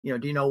Do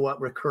you know what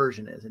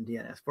recursion is in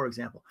DNS, for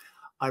example?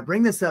 I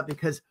bring this up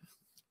because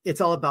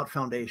it's all about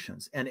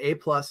foundations, and A+,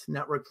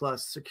 Network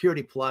Plus,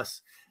 Security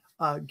Plus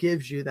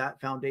gives you that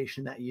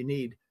foundation that you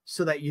need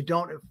so that you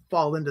don't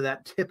fall into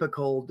that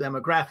typical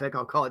demographic.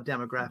 I'll call it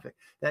demographic,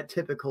 that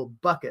typical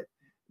bucket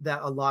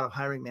that a lot of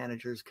hiring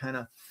managers kind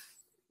of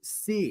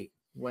see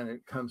when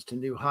it comes to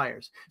new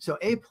hires. So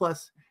A+,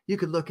 you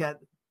could look at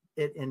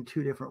it in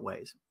two different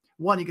ways.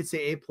 One, you could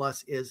say A+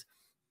 is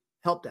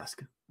help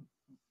desk,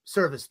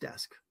 service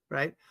desk,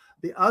 right?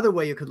 The other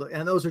way you could look,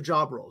 and those are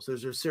job roles.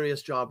 Those are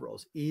serious job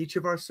roles. Each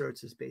of our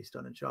certs is based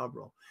on a job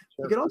role.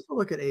 Sure. You could also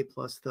look at A+,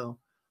 though,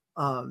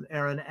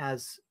 Aaron,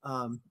 as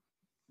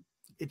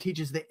it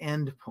teaches the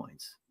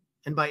endpoints.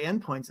 And by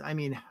endpoints, I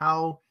mean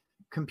how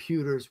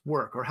computers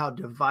work or how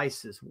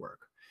devices work.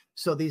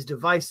 So these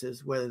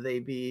devices, whether they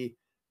be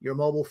your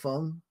mobile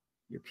phone,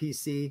 your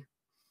PC,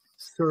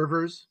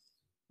 servers,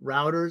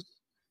 routers,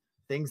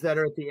 things that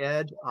are at the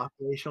edge,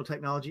 operational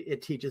technology,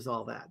 it teaches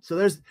all that. So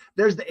there's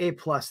the A+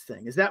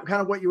 thing. Is that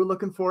kind of what you were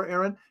looking for,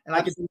 Aaron? And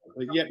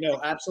absolutely. Yeah,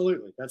 no,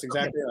 absolutely. That's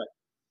exactly right.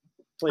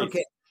 Please.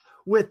 Okay.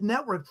 With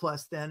Network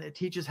Plus, then it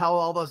teaches how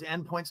all those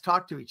endpoints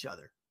talk to each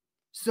other.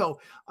 So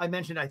I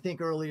mentioned, I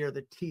think earlier,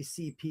 the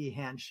TCP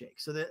handshake.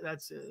 So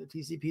that's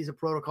TCP is a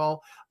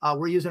protocol.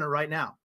 We're using it right now.